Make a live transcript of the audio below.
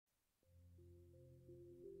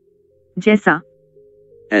जैसा,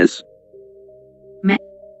 as, मैं,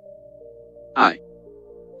 I,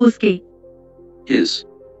 उसके, his,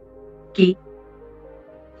 की,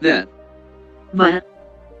 that, वह,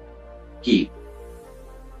 he,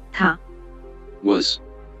 था, was,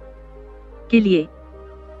 के लिए,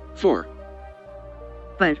 for,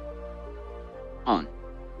 पर, on,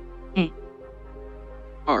 हैं,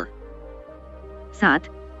 are, साथ,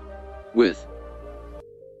 with,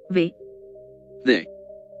 वे, they,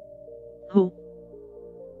 हो,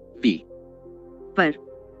 be, पर,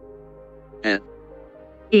 at,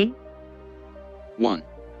 ए, one,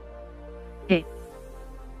 है,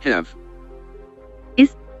 have,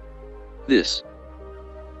 इस, this,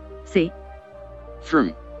 से,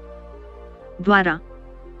 from, द्वारा,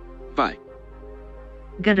 by,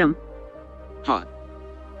 गरम, hot,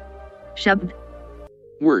 शब्द,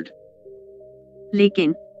 word,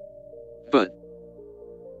 लेकिन, but,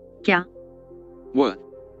 क्या, what,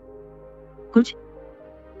 कुछ,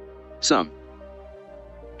 some,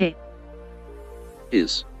 है,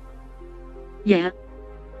 is, यह,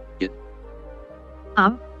 it,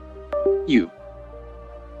 अब, you,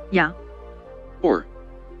 या, or,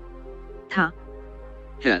 था,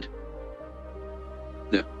 had,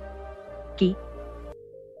 the, की,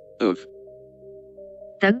 of,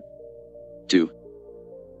 तक, to,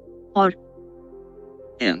 और,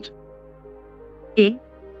 and, ए,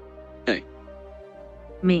 a,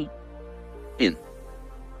 में, in,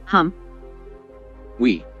 हम,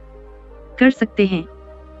 we, कर सकते हैं,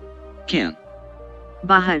 can,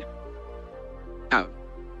 बाहर, out,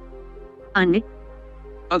 अन्य,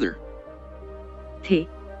 other, थे,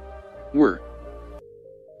 were,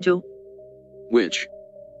 जो, which,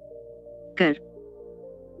 कर,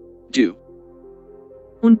 do,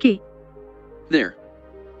 उनके, there,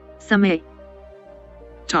 समय,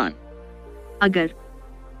 time, अगर,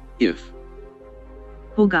 if,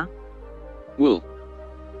 होगा, will,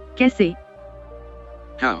 कैसे,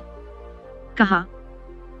 how, कहा,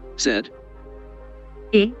 said,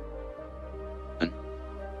 ए, an,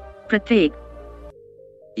 प्रत्येक,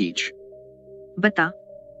 each, बता,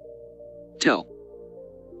 tell,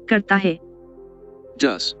 करता है,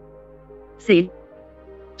 does, से,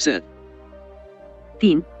 said,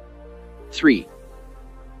 3, 3,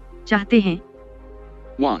 चाहते हैं,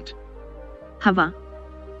 want, हवा,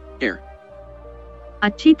 air,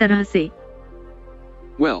 अच्छी तरह से,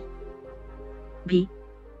 well, भी,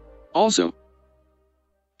 also,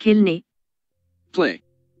 खेलने, play,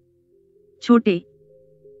 छोटे,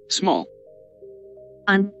 small,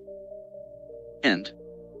 अन, and,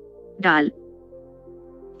 डाल,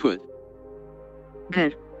 put,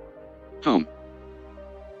 घर, home,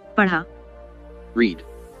 पढ़ा, read,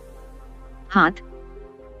 हाथ,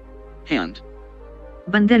 hand,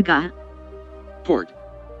 बंदरगाह, port,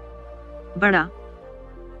 बड़ा,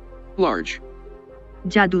 large,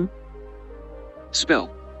 जादू, spell,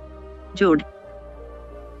 जोड़,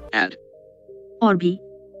 add, और भी,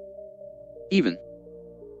 even,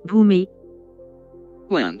 भूमि,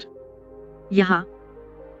 land, यहाँ,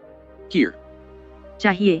 here,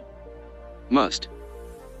 चाहिए, must,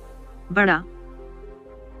 बड़ा,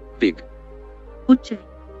 big, उच्च,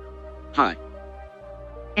 high,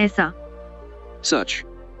 ऐसा, such,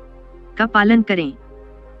 का पालन करें,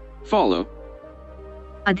 follow,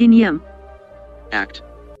 अधिनियम, act,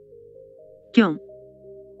 क्यों,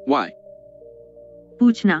 why,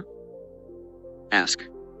 पूछना, ask,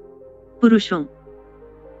 पुरुषों,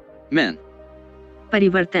 men,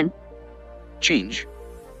 परिवर्तन, change,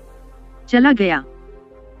 चला गया,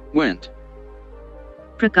 went,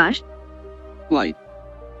 प्रकाश, light,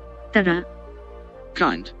 तरह,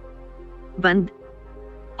 kind, बंद,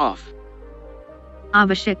 off,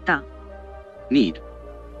 आवश्यकता, need,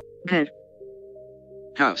 घर,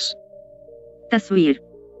 house, तस्वीर,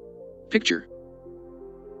 picture,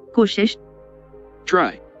 कोशिश,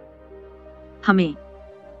 try, हमें,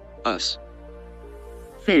 us,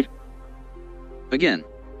 फिर, again,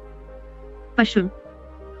 पशु,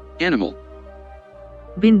 animal,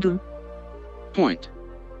 बिंदु, point,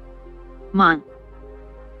 मां,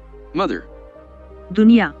 mother,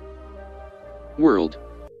 दुनिया, world,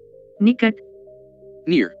 निकट,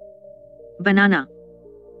 near, बनाना,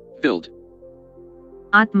 build,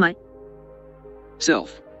 आत्मा, self,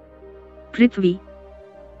 पृथ्वी,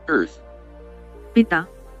 earth, पिता,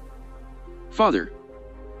 father,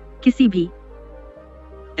 किसी भी,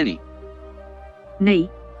 any, नई,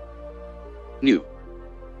 new,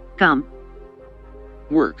 काम,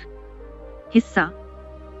 work, हिस्सा,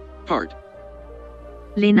 part,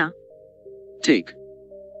 लेना, take,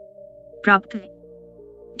 प्राप्त,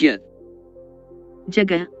 get,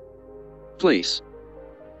 जगह, place,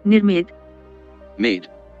 निर्मित, made,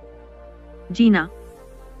 जीना,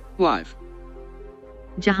 live,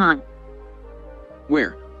 जहां,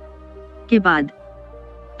 where, के बाद,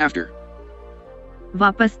 after,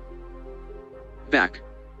 वापस, back,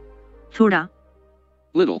 थोड़ा,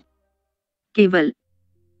 little, केवल,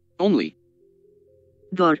 only,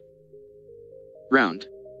 दौर, round,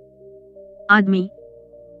 आदमी,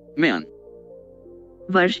 man,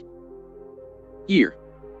 वर्ष, year,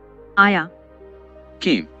 आया,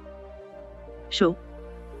 came, शो,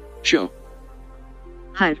 show,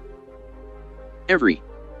 हर, every,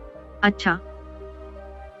 अच्छा,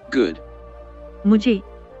 good, मुझे,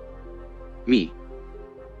 me,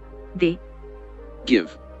 दे,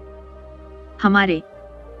 give, हमारे,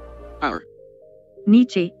 our,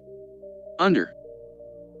 नीचे, under,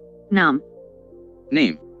 नाम,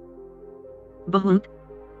 name, बहुत,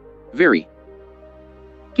 very,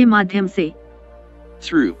 के माध्यम से,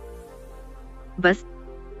 through, बस,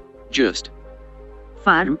 just,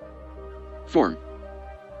 फार्म, form,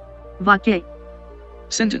 वाक्य,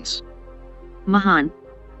 sentence, महान,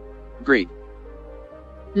 great,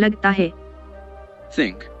 लगता है,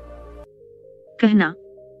 think, कहना,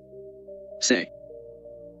 say,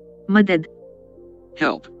 मदद,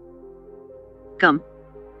 help, कम,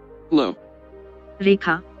 low,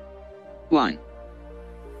 रेखा, line,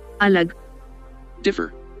 अलग, differ,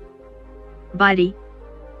 बारी,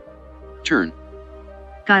 turn,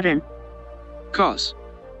 कारण, cause,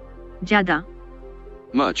 ज्यादा,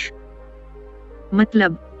 much,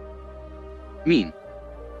 मतलब, mean,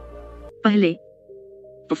 पहले,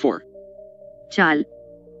 before, चाल,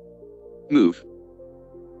 move,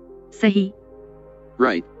 सही,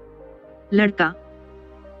 right, लड़का,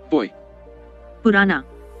 boy, पुराना,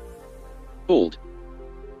 old,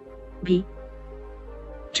 भी,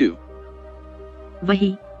 two,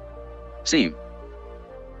 वही, same,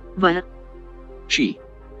 वह, she,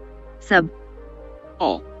 सब,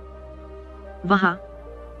 all, वहाँ,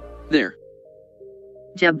 there,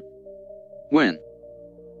 जब, when,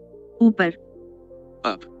 ऊपर,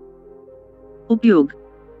 up, उपयोग,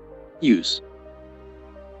 use,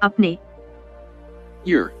 अपने,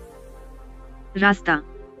 your, रास्ता,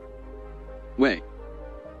 way,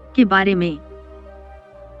 के बारे में,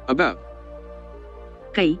 about,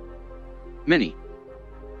 कई, many,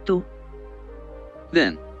 तो,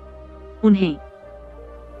 then, उन्हें,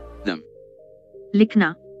 them,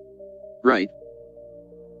 लिखना, right,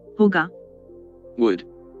 होगा, would,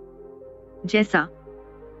 जैसा,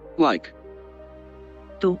 like,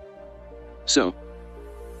 तो, so,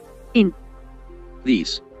 इन,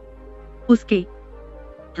 these, उसके,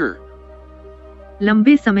 her,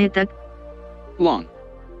 लंबे समय तक, long,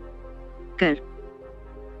 कर,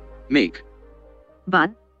 make,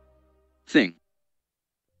 बात, thing,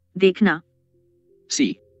 देखना,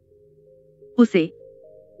 see, उसे,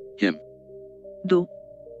 him, दो,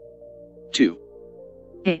 two,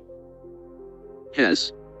 है,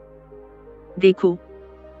 has, देखो,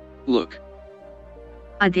 look,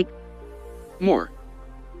 अधिक, more,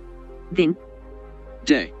 दिन,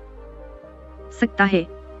 day, सकता है,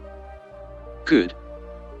 could,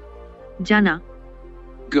 जाना,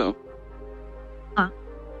 go, आ,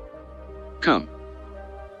 come,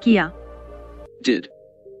 किया, did,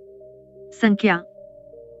 संख्या,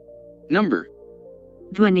 number,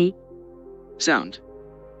 ध्वनि, sound,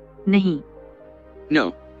 नहीं,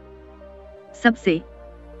 no, सबसे,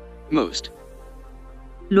 most,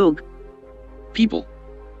 लोग, people,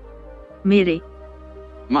 मेरे,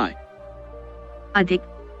 my, अधिक,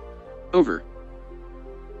 over,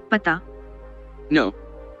 पता, no,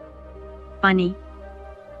 पानी,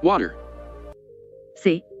 water,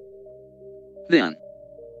 से, then,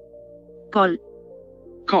 कॉल,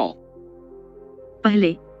 call,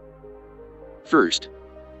 पहले, first,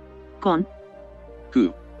 कौन, who,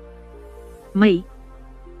 मई,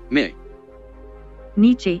 may,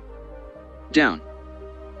 नीचे, down,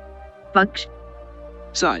 पक्ष,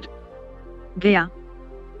 side, गया,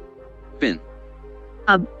 been,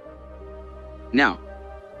 अब, now,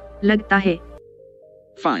 लगता है,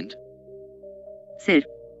 find, सिर,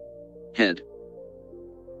 head,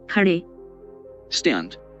 खड़े,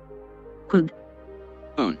 stand, खुद,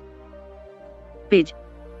 own, पेज,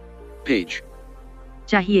 page,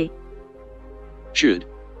 चाहिए, should,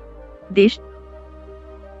 देश,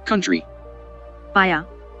 country, पाया,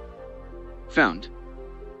 found,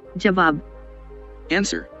 जवाब,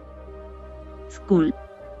 answer, स्कूल,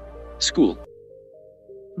 school,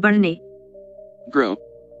 बढ़ने, grow,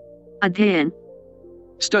 अध्ययन,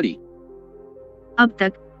 study, अब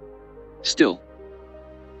तक, still,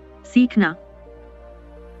 सीखना,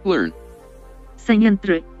 learn,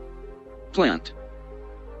 संयंत्र, plant,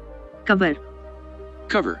 कवर,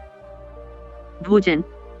 cover, भोजन,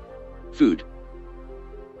 food,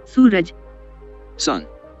 सूरज, sun,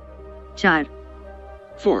 4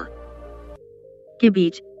 4, के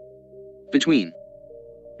बीच, between,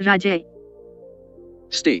 राज्य,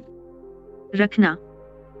 state, रखना,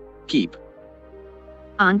 keep,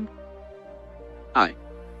 आंख, eye,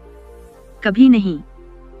 कभी नहीं,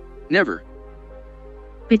 never,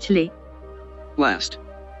 पिछले, last,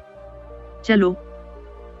 चलो,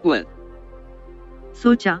 let,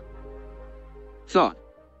 सोचा, thought,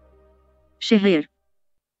 शहर,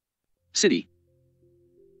 city,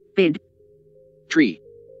 पेड़, tree,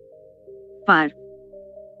 पार,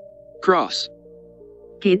 cross,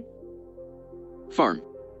 खेत, farm,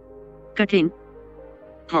 कठिन,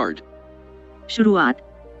 hard, शुरुआत,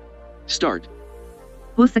 start,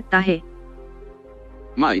 हो सकता है,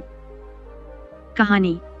 might,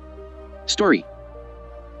 कहानी, story,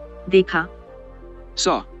 देखा,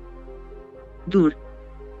 saw, दूर,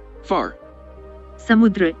 far,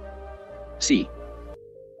 समुद्र, see,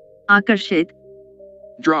 आकर्षित,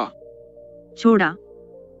 draw, छोड़ा,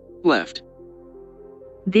 left,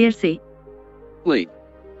 देर से, late,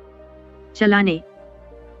 चलाने,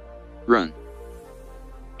 run,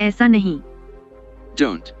 ऐसा नहीं,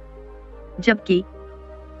 don't, जबकि,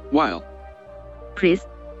 while, प्रेस,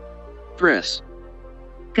 press,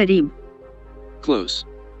 करीब, close,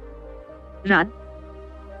 रात,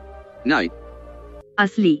 night,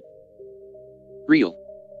 असली, real,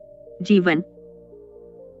 जीवन,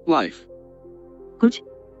 life, कुछ,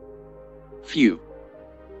 few,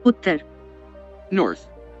 उत्तर, north,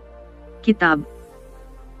 किताब,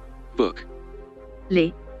 book,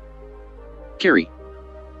 ले, carry,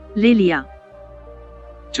 ले लिया,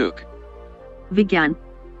 took, विज्ञान,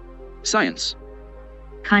 science,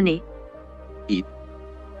 खाने, eat,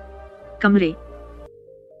 कमरे,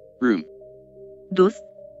 room, दोस्त,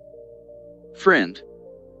 friend,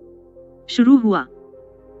 शुरू हुआ,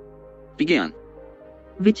 began,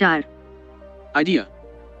 विचार, idea,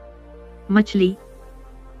 मछली,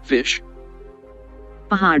 fish,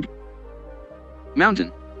 पहाड़,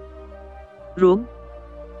 mountain, रोग,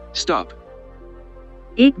 stop,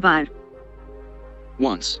 एक बार,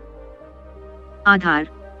 once, आधार,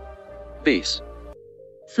 base,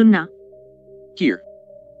 सुनना, hear,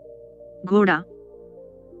 घोड़ा,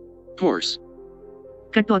 horse,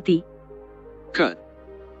 कटौती, cut,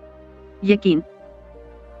 यकीन,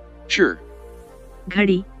 sure,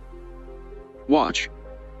 घड़ी, watch,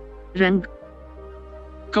 रंग,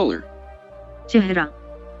 color, चेहरा,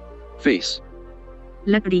 face,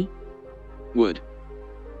 लकड़ी, wood,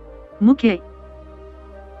 मुख्य,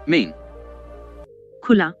 main,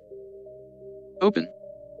 खुला, open,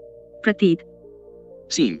 प्रतीत,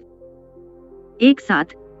 seem, एक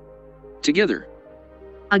साथ, together,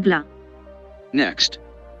 अगला, next,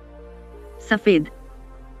 सफेद,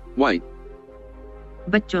 white,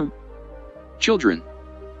 बच्चों, children,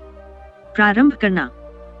 प्रारंभ करना,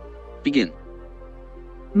 begin,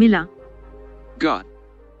 मिला, got,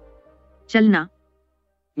 चलना,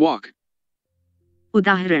 walk,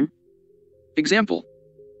 उदाहरण, example,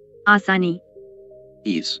 आसानी,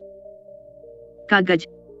 ease, कागज,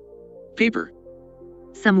 paper,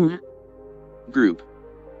 समूह, group,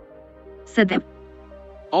 सदैव,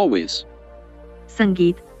 always,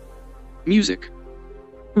 संगीत, music,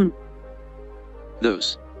 उन,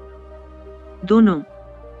 those, दोनों,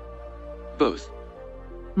 both,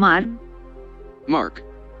 मार, mark,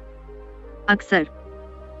 अक्सर,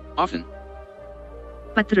 often,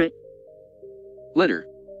 पत्र, letter,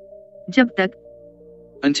 जब तक,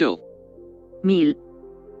 until, मील,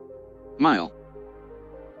 mile,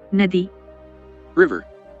 नदी, river,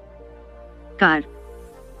 कार,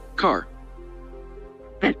 car,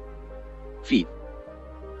 पैर, feet,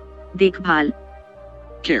 देखभाल,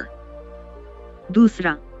 care,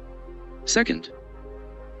 दूसरा, second,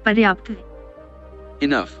 पर्याप्त,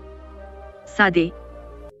 enough, सादे,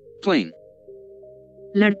 plain,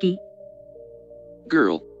 लड़की,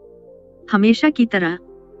 girl, हमेशा की तरह,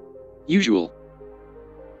 usual,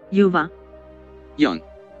 युवा, young,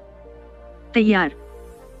 तैयार,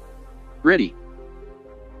 ready,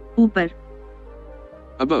 ऊपर,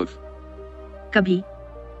 above, कभी,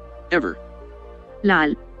 ever,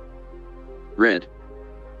 लाल, red,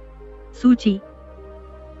 सूची,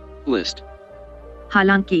 list,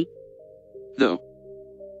 हालांकि, though,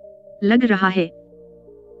 लग रहा है,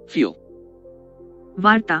 feel,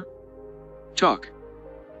 वार्ता, talk,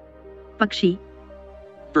 पक्षी,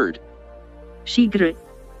 bird, शीघ्र,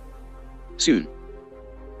 soon,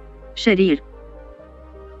 शरीर,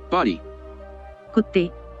 body, कुत्ते,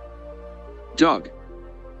 dog,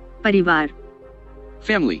 परिवार,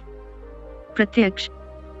 family, प्रत्यक्ष,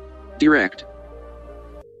 direct,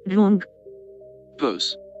 ढोंग,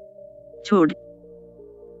 pose, छोड़,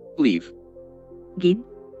 leave, गीत,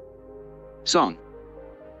 song,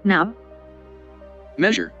 नाव,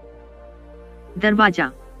 measure,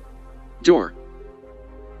 दरवाजा, door,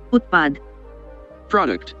 उत्पाद,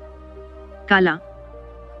 product, काला,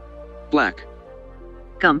 black,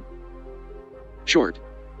 कम, short,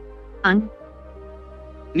 अंक,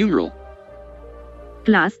 numeral,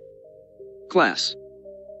 क्लास, class,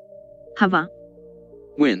 हवा,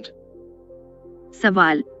 wind,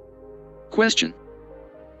 सवाल, question,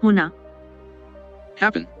 होना,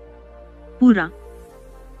 happen, पूरा,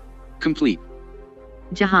 complete,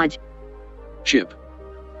 जहाज, ship,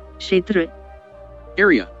 क्षेत्र,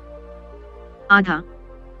 area, आधा,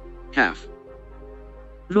 half,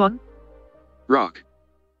 रॉक, rock,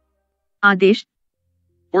 आदेश,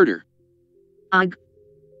 order, आग,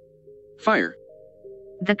 fire,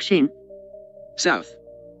 दक्षिण, south,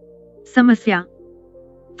 समस्या,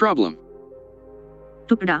 problem,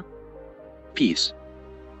 टुकड़ा, piece,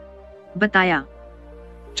 बताया,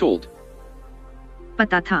 told,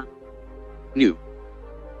 पता था, new,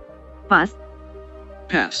 पास,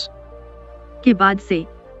 pass, के बाद से,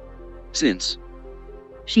 since,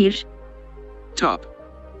 शीर्ष, top,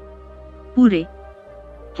 पूरे,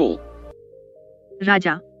 whole,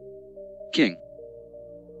 राजा, king,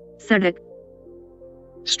 सड़क,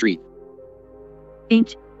 street,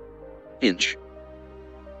 इंच, inch,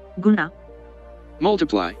 गुना,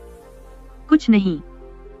 multiply, कुछ नहीं,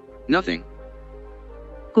 nothing,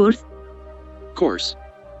 कोर्स, course,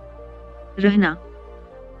 रहना,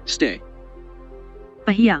 stay,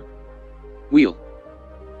 पहिया, wheel,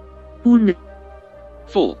 पूर्ण,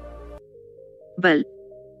 full, बल,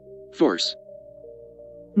 force,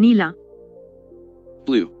 नीला,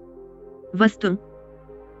 blue, वस्तु,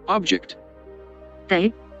 object,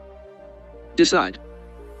 तय, decide,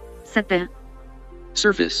 सतह,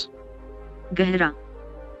 surface, गहरा,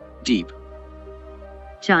 deep,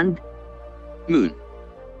 चांद, moon,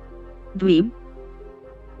 द्वीप,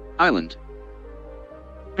 island,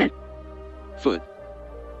 पैर, foot,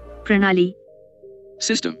 प्रणाली,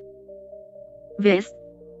 system, व्यस्त,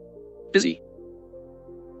 busy,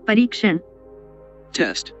 परीक्षण,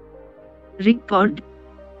 test, रिकॉर्ड,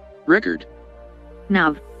 record,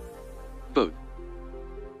 नाव, boat,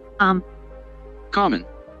 आम, common,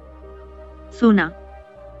 सोना,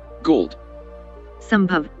 gold,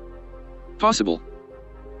 संभव, possible,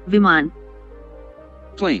 विमान,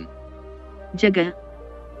 plane, जगह,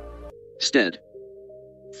 stead,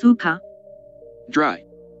 सूखा, dry,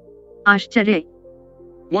 आश्चर्य,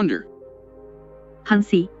 wonder,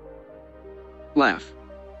 हंसी, laugh,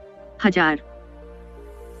 हजार,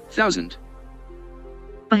 thousand,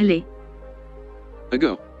 पहले,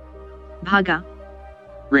 ago, भागा,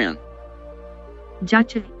 ran,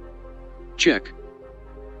 जांच, check,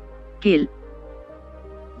 खेल,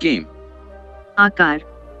 game, आकार,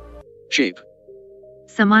 shape,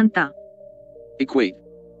 समानता, equate,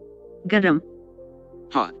 गरम,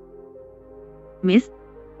 hot, मिस,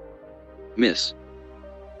 miss,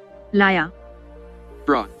 लाया,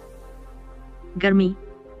 brought, गर्मी,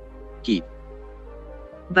 heat,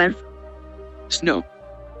 बर्फ, snow,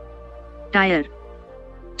 टायर,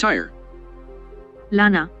 tire,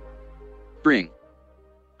 लाना, bring,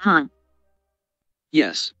 हाँ,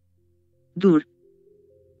 yes, दूर,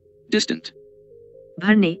 distant,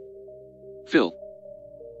 भरने, fill,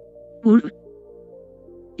 पूर्व,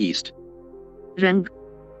 east, रंग,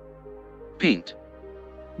 paint,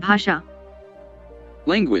 भाषा,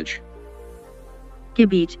 language, के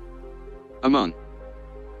बीच, among,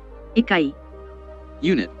 इकाई,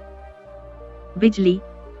 unit, बिजली,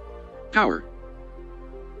 power,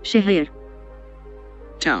 शहर,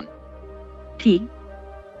 town, ठीक,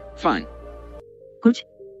 fine, कुछ,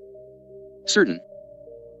 certain,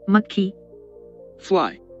 मक्खी,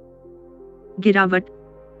 fly, गिरावट,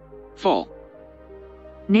 fall,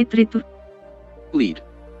 नेतृत्व, lead,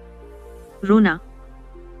 रोना,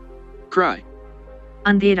 cry,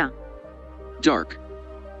 अंधेरा, dark,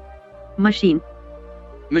 machine,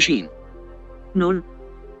 machine, note,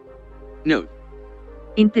 note,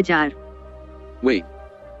 इंतजार, wait,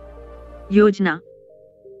 योजना,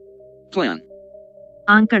 plan,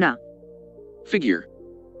 आंकड़ा, figure,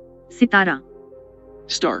 सितारा,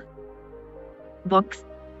 star, बॉक्स,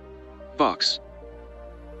 box,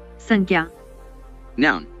 संख्या,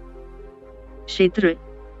 noun, क्षेत्र,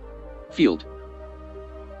 field,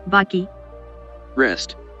 बाकी,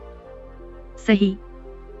 rest, सही,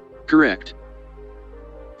 correct,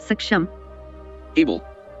 सक्षम, able,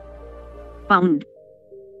 पाउंड,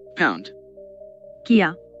 pound,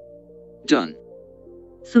 किया, done,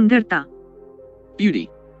 सुंदरता, beauty,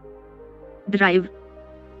 ड्राइव,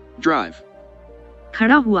 drive,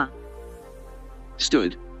 खड़ा हुआ,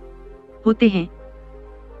 stood, होते हैं,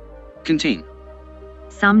 contain,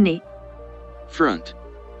 सामने, front,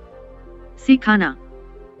 सिखाना,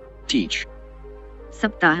 teach,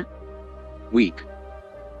 सप्ताह, week,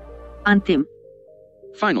 अंतिम,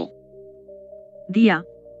 final, दिया,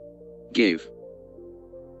 gave,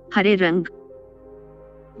 हरे रंग,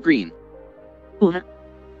 green, ओह,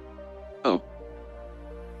 oh,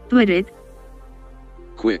 त्वरित,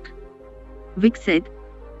 quick, विकसित,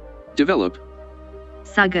 develop,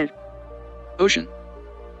 सागर, ocean,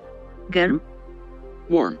 गर्म,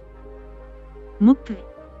 warm, मुक्त,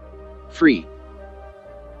 free,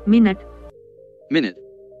 मिनट, minute,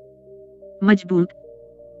 मजबूत,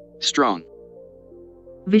 strong,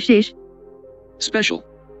 विशेष, special,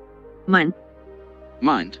 मन,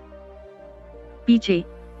 mind, पीछे,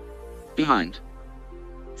 behind,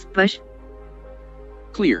 स्पष्ट,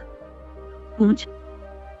 clear, पूंछ,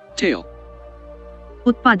 tail,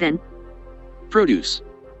 उत्पादन, produce,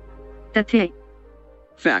 तथ्य,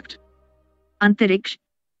 fact, अंतरिक्ष,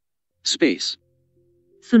 space,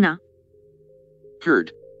 सुना,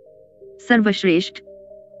 heard, सर्वश्रेष्ठ,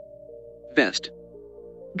 best,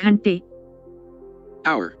 घंटे,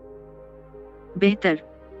 hour, बेहतर,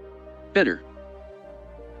 better,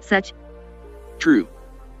 सच, true,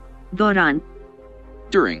 दौरान,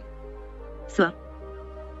 during, स्व,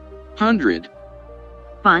 100,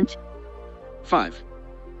 5, 5,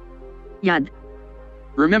 याद,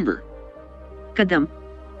 remember, कदम,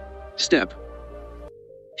 step,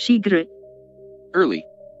 शीघ्र, early,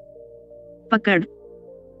 पकड़,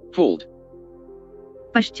 hold,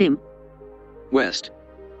 पश्चिम, west,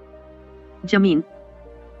 जमीन,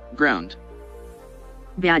 ground,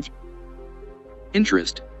 ब्याज,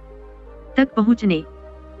 interest, तक पहुंचने,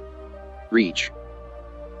 reach,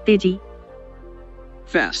 तेजी,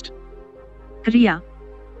 fast, क्रिया,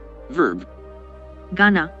 verb,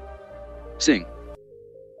 गाना, sing,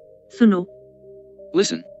 सुनो,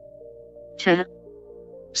 listen, 6,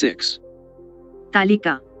 6,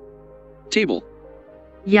 तालिका, table,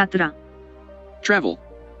 यात्रा, travel,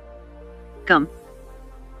 कम,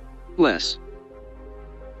 less,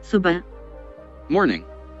 सुबह, morning,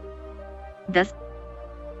 10,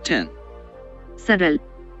 10, सरल,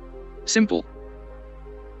 simple,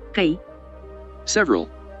 कई, several,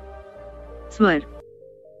 स्वर,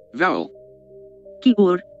 vowel, की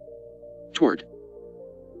ओर, toward,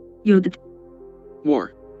 युद्ध, war,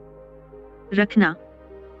 रखना,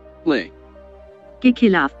 lay, के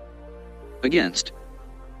खिलाफ, against,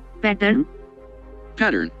 पैटर्न,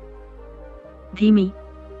 pattern, धीमी,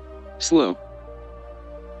 slow,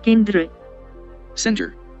 केंद्र, center,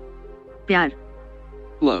 प्यार,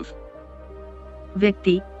 love,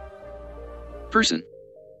 व्यक्ति, person,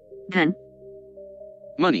 धन,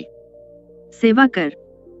 money, सेवा कर,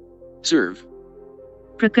 serve,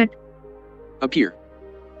 प्रकट, appear,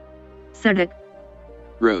 सड़क,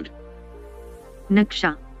 road,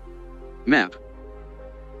 नक्शा, map,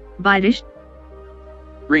 बारिश,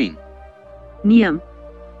 rain, नियम,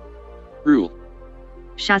 rule,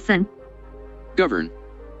 शासन, govern,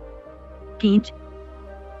 खींच,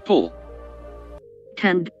 pull,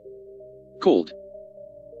 ठंड, cold,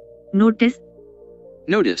 नोटिस,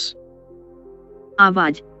 notice,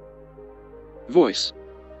 आवाज, voice,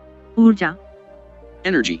 ऊर्जा,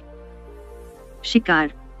 energy,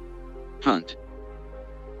 शिकार, hunt,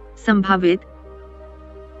 संभावित,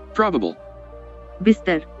 probable,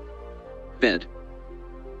 बिस्तर, bed,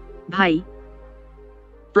 भाई,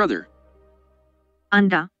 brother,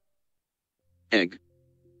 अंडा, egg,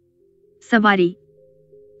 सवारी,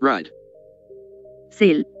 ride,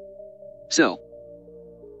 सेल, sell,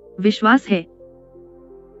 विश्वास है,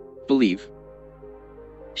 believe,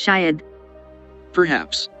 शायद,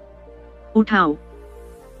 perhaps, उठाओ,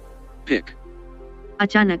 pick,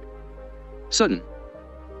 अचानक, sudden,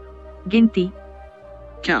 गिनती,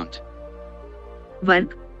 count,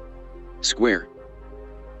 वर्ग, square,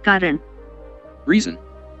 कारण, reason,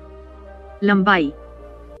 लंबाई,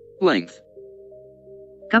 length,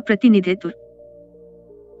 का प्रतिनिधित्व,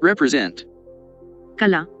 represent,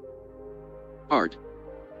 कला, art,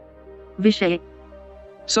 विषय,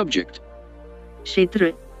 subject,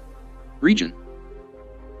 क्षेत्र, region,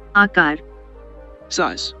 आकार,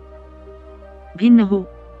 size, भिन्न हो,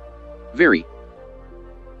 vary,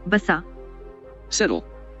 बसा, settle,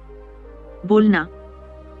 बोलना,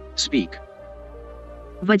 speak,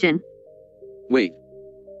 वजन, weight,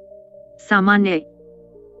 सामान्य,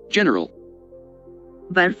 general,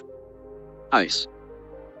 बर्फ, ice,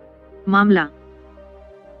 मामला,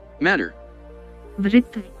 matter,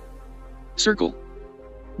 वृत्त, circle,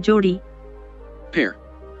 जोड़ी, pair,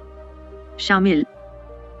 शामिल,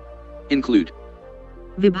 include,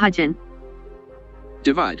 विभाजन,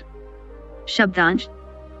 divide, शब्दांश,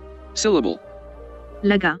 syllable,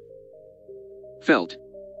 लगा, felt,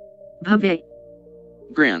 भव्य,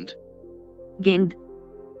 grand, गेंद,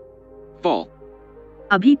 fall,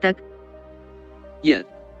 अभी तक, yet,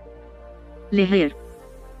 लहर,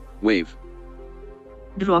 wave,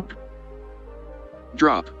 ड्रॉप,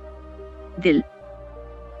 drop, दिल,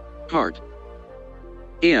 heart,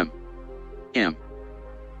 am,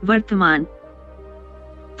 वर्तमान,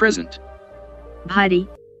 present, भारी,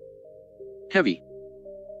 heavy,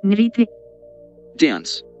 नृत्य,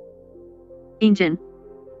 dance, इंजन,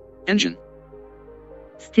 engine,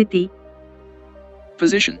 स्थिति,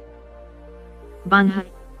 position, बांधा,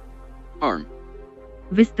 arm,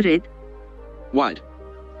 विस्तृत, wide,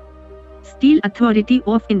 steel authority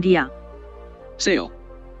of India, sail,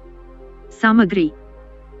 सामग्री,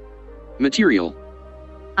 material,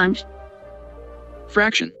 अंश,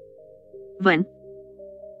 fraction, वन,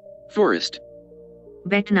 forest,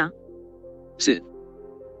 बैठना, sit,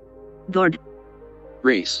 दौड़,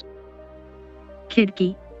 race,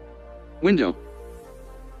 खिड़की, window,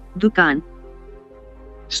 दुकान,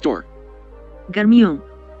 store, गर्मियों,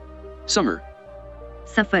 summer,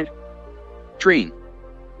 सफर, train,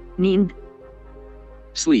 नींद,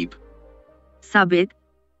 sleep, साबित,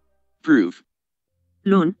 prove,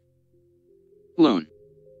 लोन, loan,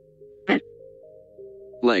 पैर,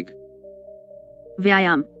 leg,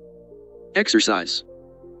 व्यायाम, exercise,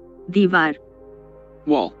 दीवार,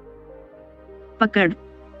 wall, पकड़,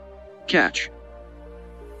 catch,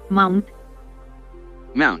 माउंट,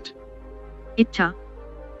 mount, इच्छा,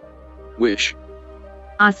 wish,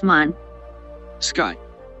 आसमान, sky,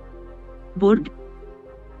 बोर्ड,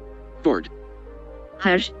 board,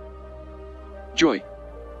 हर्ष, joy,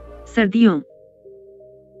 सर्दियों,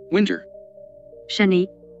 winter, शनि,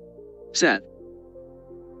 sad,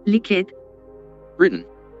 लिखित, written,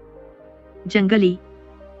 जंगली,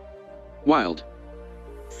 wild,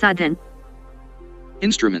 साधन,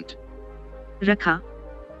 instrument, रखा,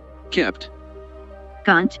 kept,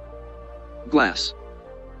 कांच, glass,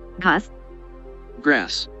 घास,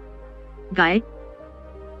 grass, गाय,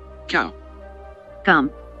 cow, काम,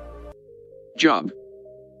 job,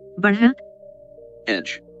 बढ़त,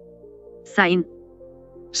 edge, साइन,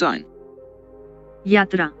 sign,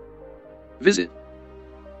 यात्रा, visit,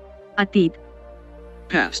 अतीत,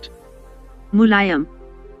 past, मुलायम,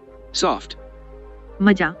 soft,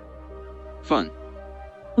 मजा, fun,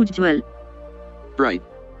 उज्ज्वल, bright,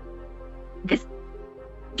 गैस,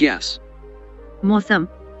 gas, मौसम,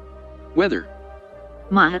 weather,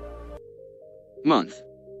 माह, month,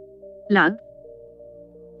 लाग,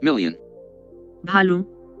 million, भालू,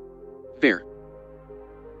 fair,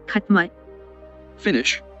 खत्म,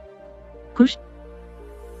 finish, खुश,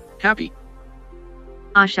 happy,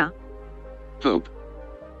 आशा, hope,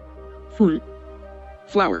 फूल,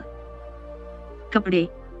 flower, कपड़े,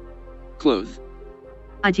 clothe,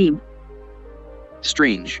 अजीब,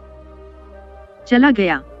 strange, चला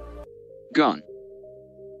गया, gone,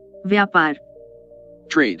 व्यापार,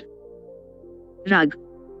 trade, राग,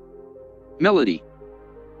 melody,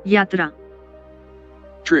 यात्रा,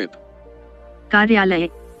 trip, कार्यालय,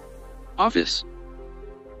 office,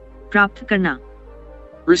 प्राप्त करना,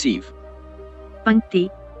 receive, पंक्ति,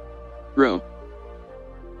 row,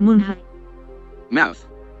 मुन्ह, mouth,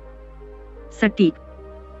 सटीक,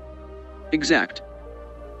 exact,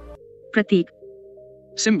 प्रतीक,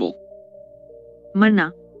 symbol,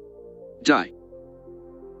 मरना, die,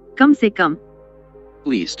 कम से कम,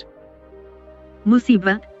 least,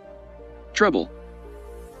 मुसीबत, trouble,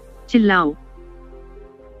 चिल्लाओ,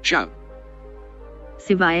 shout,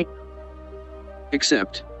 सिवाय,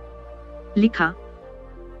 except, लिखा,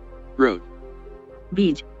 wrote,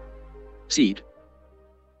 बीज, seed,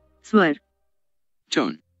 स्वर,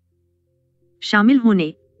 tone, शामिल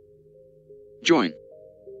होने, join,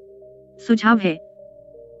 सुझाव है,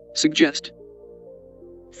 suggest,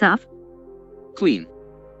 साफ, clean,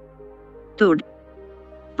 तोड़,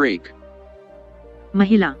 break,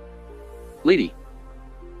 महिला, lady,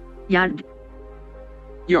 यार्ड,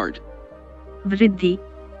 yard, वृद्धि,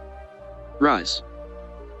 rise,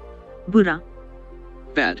 बुरा,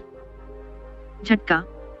 bad, झटका,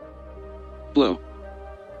 blow,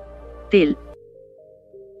 तेल,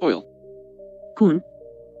 oil, खून,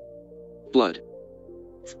 blood,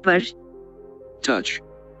 स्पर्श, touch,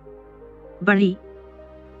 बढ़ी,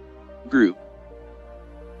 grew,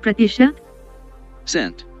 प्रतिशत,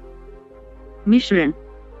 scent, मिश्रण,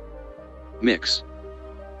 mix,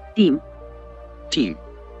 टीम, team,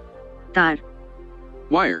 तार,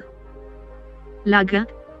 wire,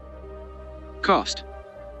 लागत, cost,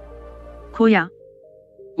 खोया,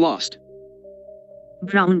 lost,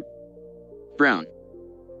 ब्राउन, brown,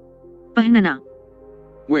 पहनना,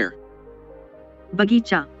 Where?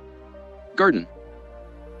 बगीचा, Garden.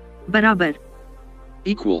 बराबर,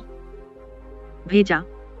 Equal. भेजा,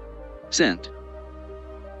 Sent.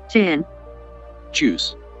 चयन,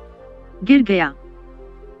 Choose. गिर गया,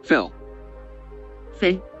 Fell.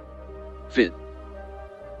 फिर, Fit.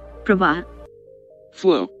 प्रवाह,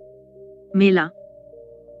 Flow. मेला,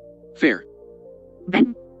 Fair.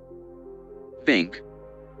 Bank, Bank.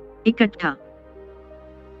 इकट्ठा,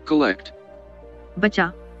 Collect.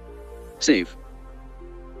 बचा, Save.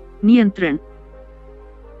 नियंत्रण,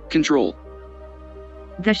 Control.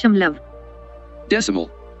 दशमलव, Decimal.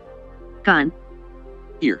 कान,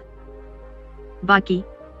 Ear. बाकी,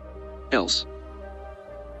 Else.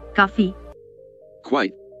 काफी,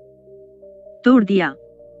 Quite. तोड़ दिया,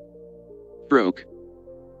 Broke.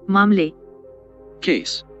 मामले,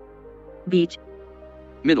 Case. बीच,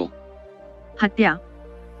 Middle. हत्या,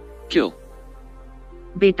 Kill.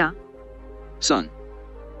 बेटा, Son.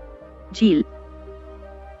 झील,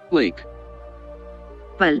 Lake.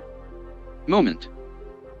 पल, Moment.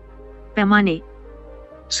 पैमाने,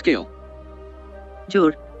 Scale.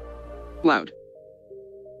 जोर, Loud.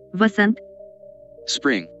 वसंत,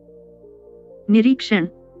 Spring. निरीक्षण,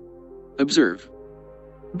 Observe.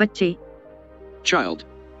 बच्चे, Child.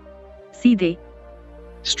 सीधे,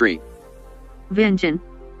 Straight. व्यंजन,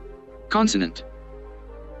 Consonant.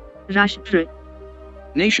 राष्ट्र,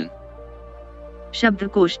 Nation.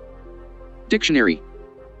 शब्दकोश, Dictionary.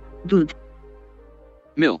 दूध,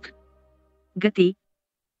 Milk. गति,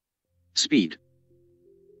 Speed.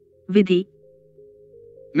 विधि,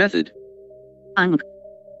 Method. अंग,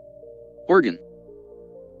 Organ.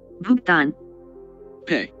 भुगतान,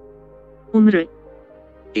 Pay. उम्र,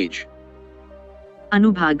 Age.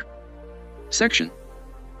 अनुभाग, Section.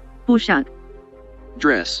 पोशाक,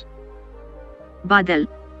 Dress. बादल,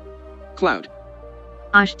 Cloud.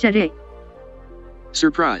 आश्चर्य,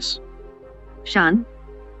 Surprise. शान,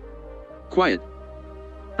 Quiet.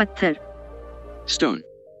 पत्थर, Stone.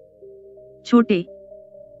 छोटे,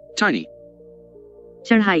 Tiny.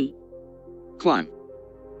 चढ़ाई, Climb.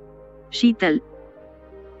 शीतल,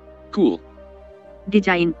 Cool.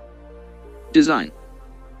 Design, Design.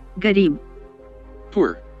 गरीब, Poor.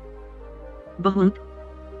 बहुत,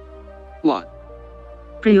 Lot.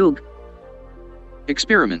 प्रयोग,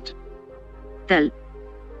 Experiment. तल,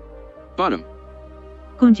 Bottom.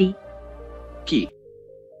 कुंजी, Key.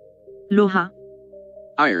 लोहा,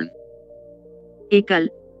 Iron. एकल,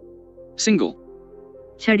 Single.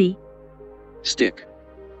 छड़ी, Stick.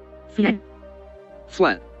 Flat,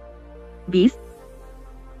 Flat. 20,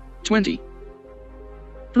 20.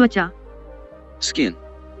 त्वचा, Skin.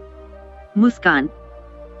 मुस्कान,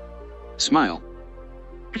 Smile.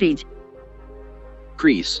 Crease,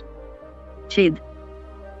 Crease. छेद,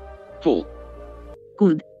 Hole.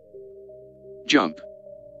 कूद, Jump.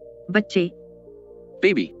 बच्चे,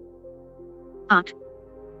 Baby. 8,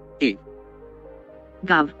 8.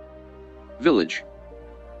 गाँव, Village.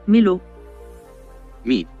 मिलो,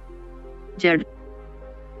 Meat. जड़,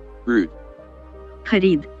 Root.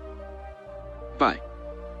 खरीद, Buy.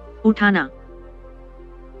 उठाना,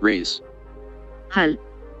 Raise. हल,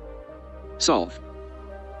 Solve.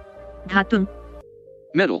 धातु,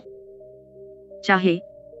 Metal. चाहे,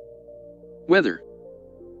 Weather.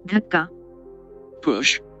 धक्का,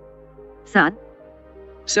 Push. 7,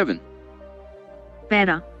 7.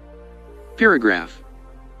 Para, Paragraph.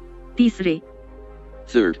 तीसरे,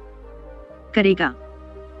 Third. करेगा,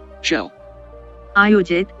 Shall.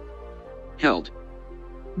 आयोजित, Held.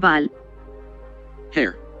 बाल,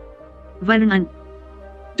 Hair. वर्णन,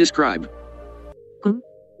 Describe. कुम,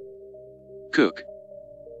 Cook.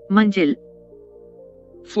 मंजिल,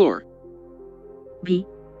 Floor. भी,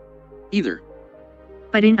 Either.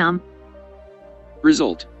 परिणाम,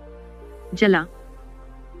 Result. जला,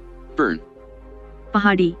 Burn.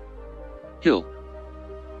 पहाड़ी, Hill.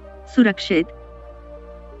 सुरक्षित,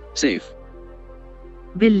 Safe.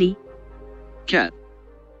 बिल्ली, Cat.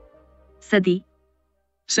 सदी,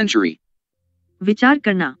 Century. विचार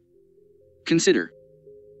करना, Consider.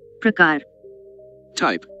 प्रकार,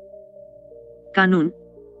 Type. कानून,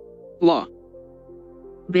 Law.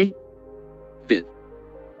 Bill, Bit.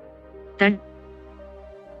 तट,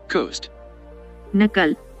 Coast.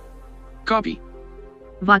 नकल, Copy.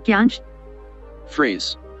 वाक्यांश,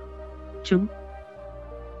 Phrase. चुप,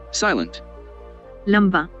 Silent.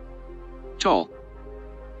 लंबा, Tall.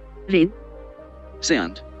 रेत,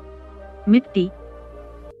 Sand. मिट्टी,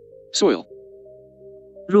 Soil.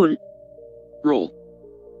 Role, Roll.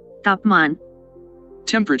 तापमान,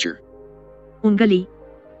 Temperature. उंगली,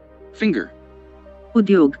 Finger.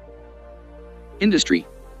 उद्योग, Industry.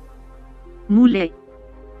 मूल्य,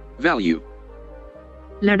 value,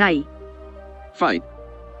 लड़ाई, fight,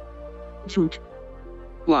 झूठ,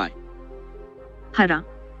 lie, हरा,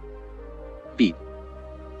 beat,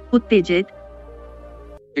 उत्तेजित,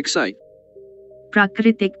 excite,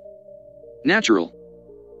 प्राकृतिक, natural,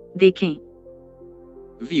 देखें,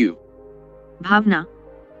 view, भावना,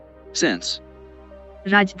 sense,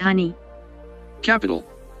 राजधानी, capital,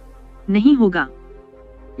 नहीं होगा,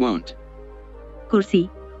 won't, कुर्सी,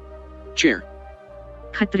 chair,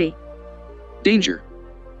 खतरे, danger,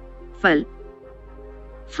 फल,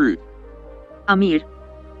 fruit, अमीर,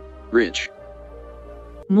 rich,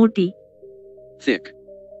 मोटी, thick,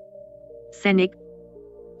 सैनिक,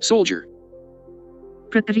 soldier,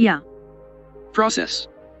 प्रक्रिया, process,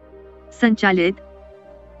 संचालित,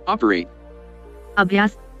 operate,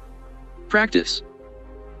 अभ्यास, practice,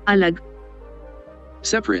 अलग,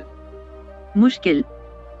 separate, मुश्किल,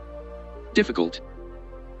 difficult,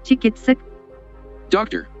 चिकित्सक,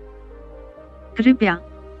 doctor, कृपया,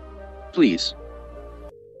 please,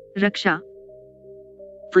 रक्षा,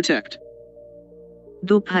 protect,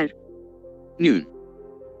 दोपहर, noon,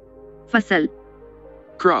 फसल,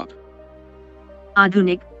 crop,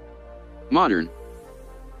 आधुनिक, modern,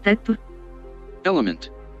 तत्व, element,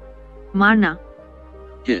 मारना,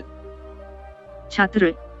 hit,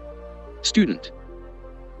 छात्र, student,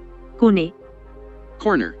 कोने,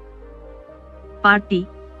 corner, पार्टी,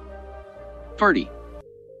 party,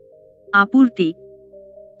 आपूर्ति,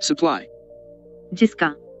 supply, जिसका,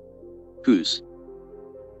 whose,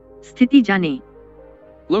 स्थिति जाने,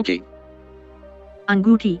 locate,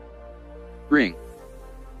 अंगूठी, ring,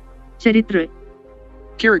 चरित्र,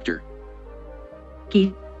 character, की,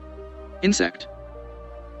 insect,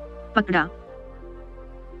 पकड़ा,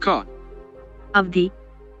 caught, अवधि,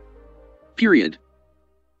 period,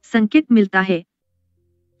 संकेत मिलता है,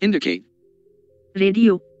 indicate,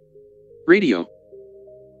 रेडियो, radio,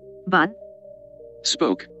 बात,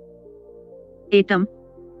 spoke, एटम,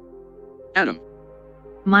 atom,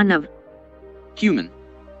 मानव, human,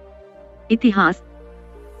 इतिहास,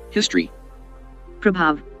 history,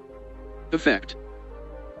 प्रभाव, effect,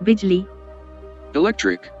 बिजली,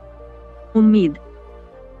 electric, उम्मीद,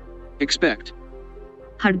 expect,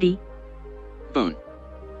 हड्डी, bone,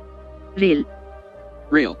 रेल,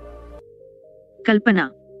 rail, कल्पना,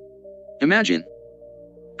 imagine,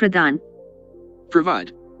 प्रदान,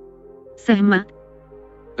 provide, सहमत,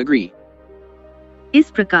 agree,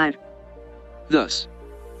 इस प्रकार, thus,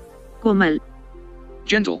 कोमल,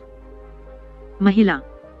 gentle, महिला,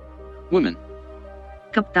 woman,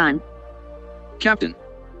 कप्तान, captain,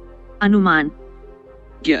 अनुमान,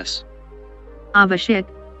 guess, आवश्यक,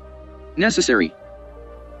 necessary,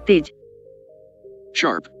 तेज,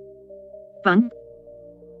 sharp, पंख,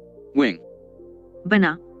 wing,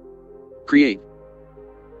 बना, create,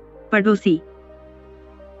 पड़ोसी,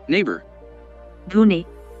 neighbor, धोने,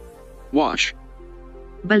 wash,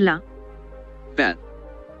 बल्ला, bat,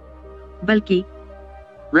 बल्कि,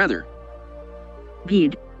 rather,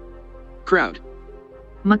 भीड़, crowd,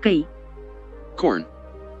 मकई, corn,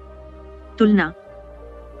 तुलना,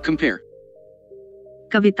 compare,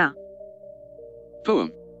 कविता, poem,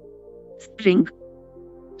 spring,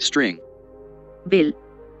 string, bell,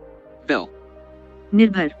 bell,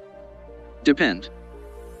 निर्भर, depend,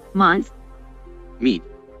 मांस, meat,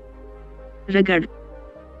 रगड़,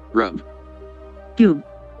 rub, ट्यूब,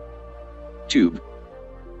 tube,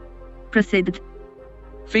 प्रसिद्ध,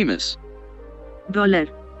 famous, डॉलर,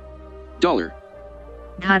 dollar,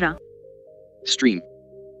 धारा, stream,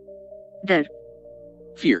 डर,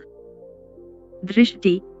 fear,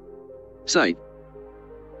 दृष्टि, sight,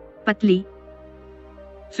 पतली,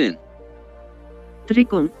 thin,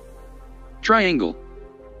 त्रिकोण, triangle,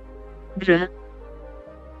 ग्रह,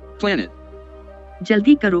 planet,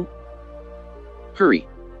 जल्दी करो, hurry,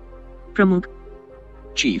 प्रमुख,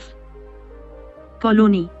 chief,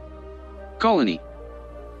 कॉलोनी, colony,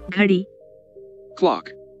 घड़ी,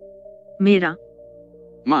 clock, मेरा,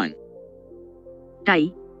 mine,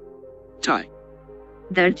 टाई, tie,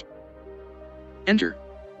 दर्ज, enter,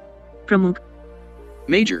 प्रमुख,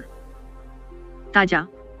 major, ताजा,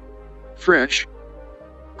 fresh,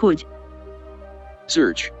 खोज,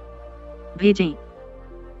 search, भेजें,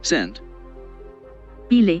 send,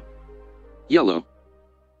 पीले, yellow,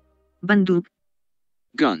 बंदूक,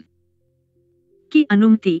 gun, की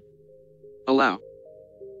अनुमति, allow,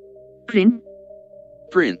 प्रिंट,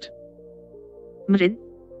 print, मृद,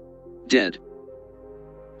 dead,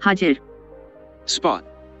 हाजिर, spot,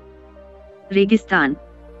 रेगिस्तान,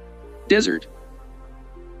 desert,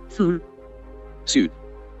 सूर, suit,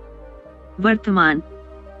 वर्तमान,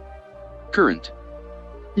 current,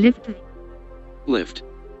 लिफ्ट, lift,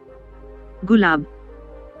 गुलाब,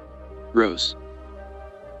 rose,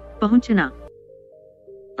 पहुंचना,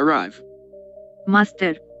 arrive,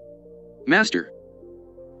 master, master,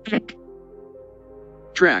 track,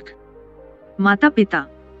 track, माता पिता,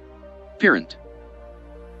 parent,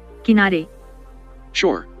 किनारे,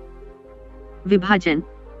 shore, विभाजन,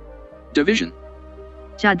 division,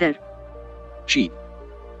 चादर, sheet,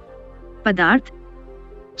 पदार्थ,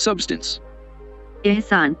 substance,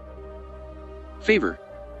 एहसान, favor,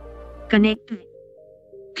 connect,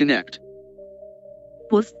 connect,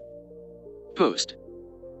 post, post,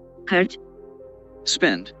 खर्च,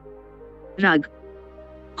 spend, राग,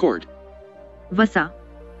 chord, वसा,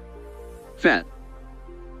 fat,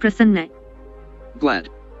 प्रसन्न, glad,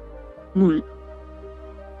 मूल,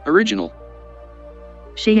 original,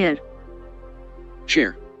 share,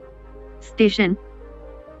 share, station,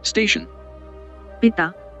 station,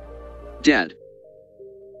 पिता, dad,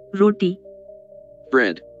 रोटी,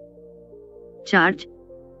 bread, चार्ज,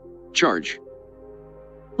 charge,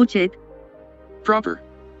 उचित, proper,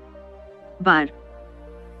 बार,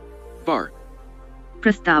 bar,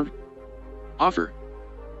 प्रस्ताव, offer,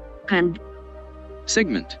 खंड,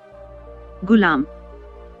 segment, गुलाम,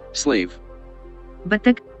 slave,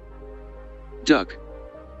 बतख, duck,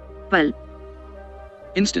 पल,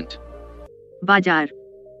 instant, बाजार,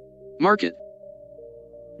 market,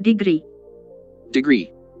 डिग्री, degree,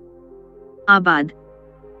 आबाद,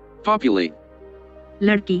 populate,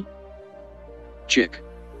 लड़की, chick,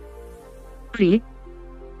 प्रिय,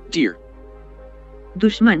 dear,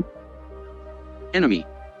 दुश्मन, enemy,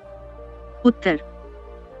 उत्तर,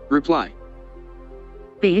 reply,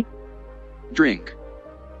 पेय, drink,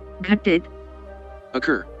 घटित,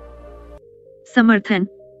 occur, समर्थन,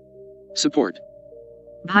 support,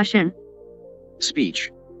 भाषण, speech,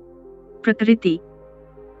 प्रकृति,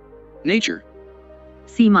 nature,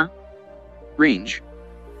 सीमा, range,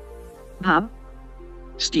 भाव,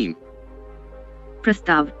 steam,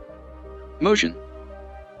 प्रस्ताव, motion,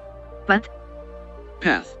 पथ,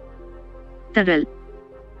 path, तरल,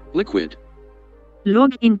 liquid,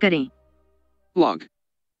 लॉग इन करें, log,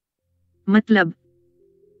 मतलब,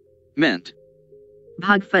 meant,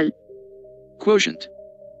 भागफल, quotient,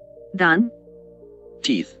 दान,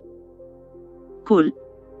 teeth, खोल,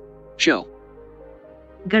 shell,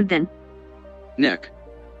 गर्दन, neck,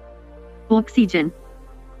 ऑक्सीजन,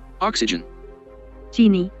 oxygen,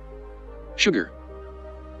 चीनी, sugar,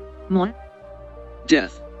 मौत,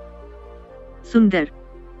 death, सुंदर,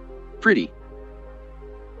 pretty,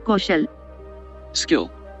 कौशल, skill,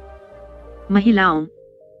 महिलाओं,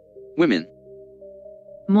 women,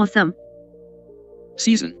 मौसम,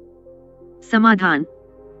 season, समाधान,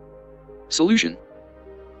 solution,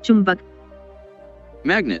 चुंबक,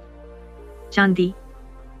 magnet, चांदी,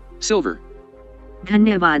 silver,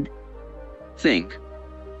 धन्यवाद, thank,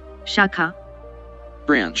 शाखा,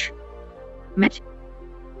 branch, मैच,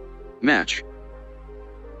 match,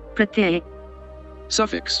 प्रत्यय,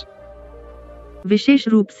 suffix, विशेष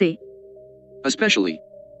रूप से, especially,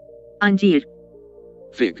 अंजीर,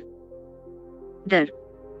 fig, डर,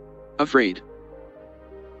 afraid,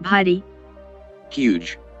 भारी,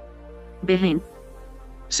 huge, बहन,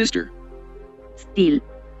 sister, स्टील,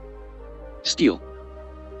 steel,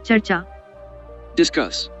 चर्चा,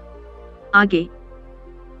 discuss, आगे,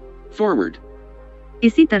 forward,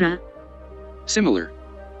 इसी तरह, similar,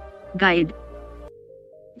 गाइड,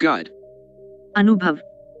 guide, अनुभव,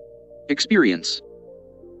 experience,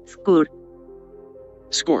 स्कोर,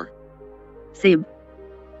 score, सेब,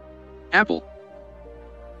 apple,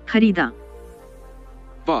 खरीदा,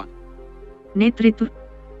 bought, नेतृत्व,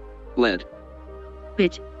 led,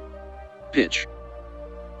 pitch, pitch,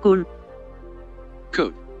 code,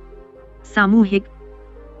 coat, सामूहिक,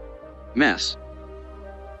 mass,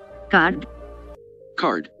 card,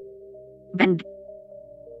 card, band,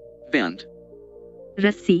 band,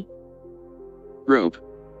 रस्सी, rope,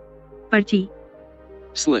 पर्ची,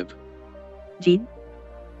 slip, जीत,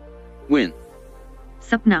 win,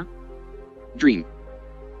 सपना, dream,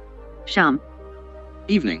 शाम,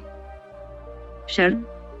 evening, शर्त,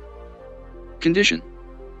 condition,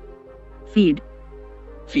 फीड,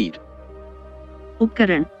 feed,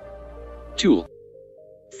 उपकरण, tool,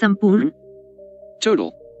 संपूर्ण,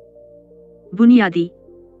 total, बुनियादी,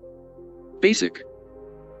 basic,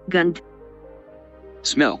 गंध,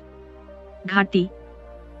 smell, घाटी,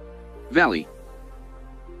 valley,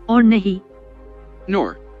 और नहीं,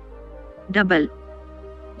 nor, डबल,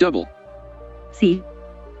 double, सी,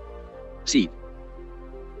 seat,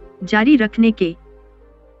 जारी रखने के,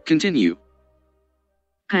 continue,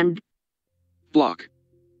 खंड, block,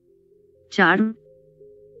 चार,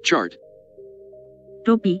 chart,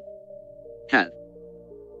 टोपी, hat,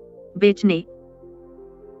 बेचने,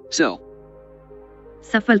 sell,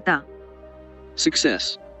 सफलता,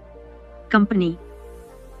 success, कंपनी,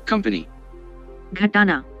 company,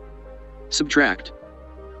 घटाना, subtract,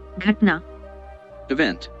 घटना,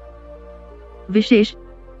 event, विशेष,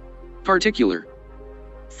 particular,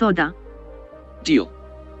 सौदा, deal,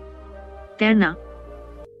 तैरना,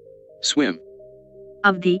 swim,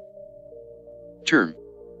 अवधि, term,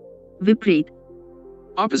 विपरीत,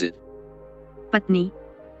 opposite, पत्नी,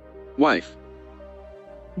 wife,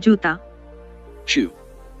 जूता, shoe,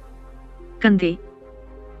 कंधे,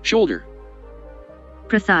 shoulder,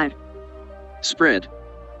 प्रसार, spread,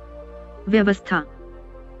 व्यवस्था,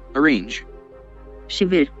 arrange,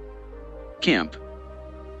 शिविर, camp,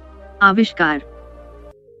 आविष्कार,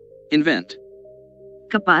 invent,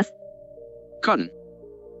 कपास, cotton,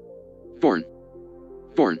 born,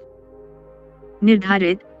 born,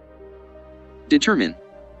 निर्धारित, determine,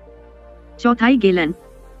 चौथाई गैलन,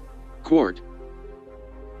 quart,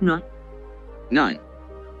 9, 9,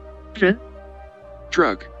 ट्र,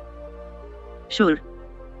 drug, शोर,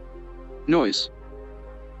 noise,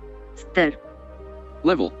 स्तर,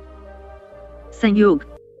 level, संयोग,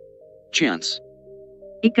 chance,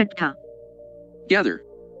 इकट्ठा, gather,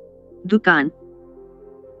 दुकान,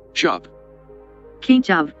 shop,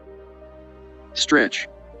 खींचाव, stretch,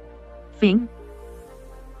 फिंग,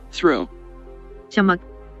 throw, चमक,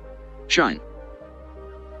 shine,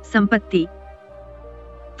 संपत्ति,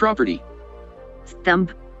 property,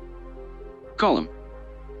 स्तंभ, column,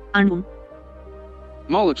 अणु,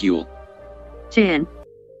 molecule, चयन,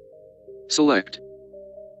 select,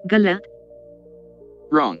 गलत,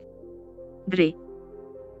 wrong, ग्रे,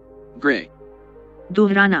 gray,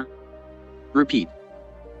 दोहराना, repeat,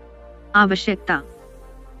 आवश्यकता,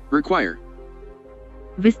 require,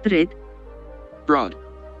 विस्तृत, broad,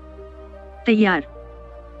 तैयार,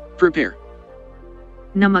 prepare,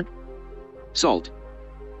 नमक, salt,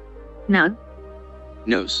 नाग,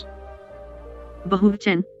 nose,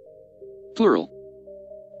 बहुवचन, plural,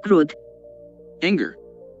 क्रोध, anger,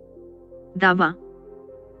 दावा,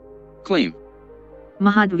 claim,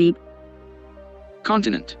 महाद्वीप,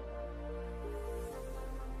 continent,